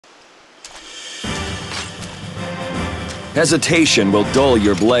Hesitation will dull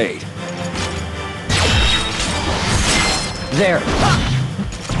your blade. There.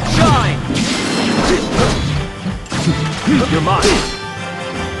 Shine! You're mine.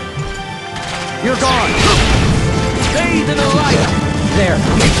 You're gone. Bathe in the light. There.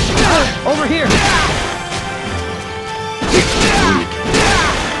 Over here.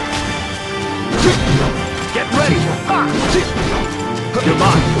 Get ready. You're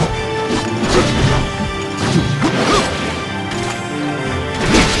mine.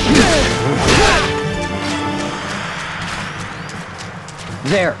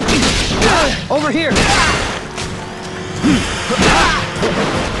 There. Over here.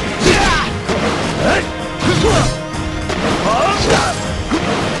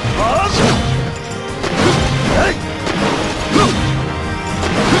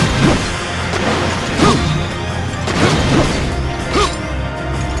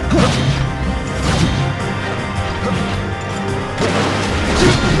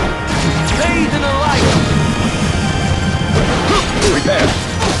 Bathe in the light. Prepare.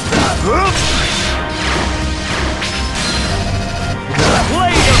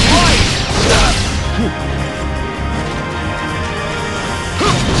 Blade of light.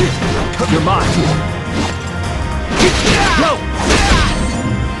 You're mine. Go.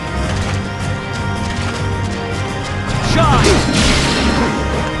 Shine.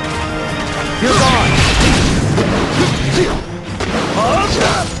 You're gone.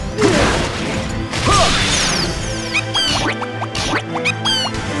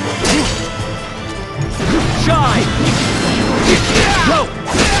 Shine! Go!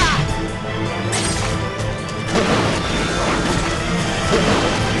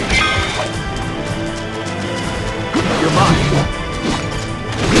 You're mine.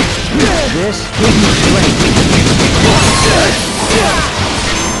 This gives me strength.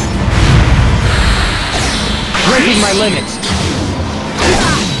 Breaking my limits.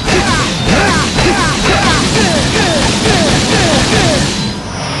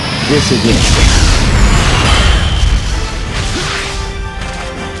 This is it.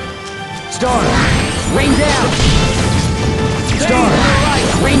 Star, rain down! Star,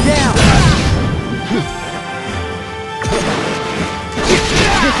 rain down!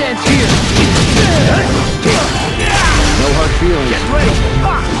 This ends here! No hard feelings. Get ready!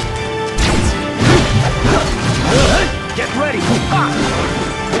 Get ready!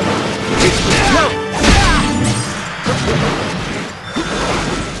 Go!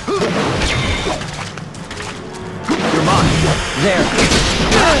 You're mine. There.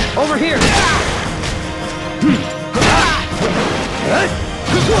 Over here.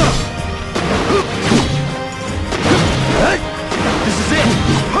 This is it.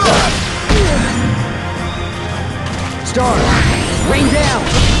 Star, rain down.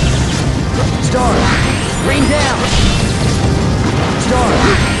 Star, rain down. Star.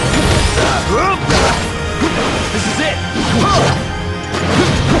 This is it.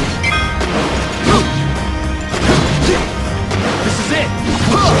 This is it!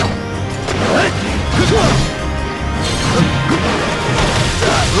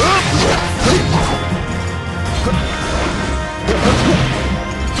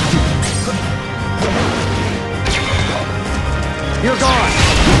 You're gone!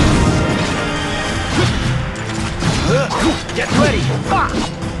 Get ready!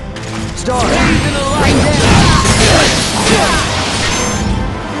 Star! Rain down!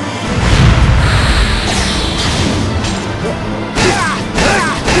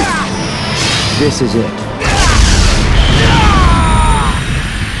 This is it.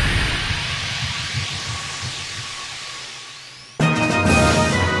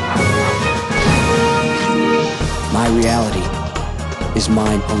 My reality is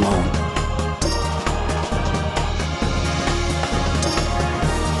mine alone.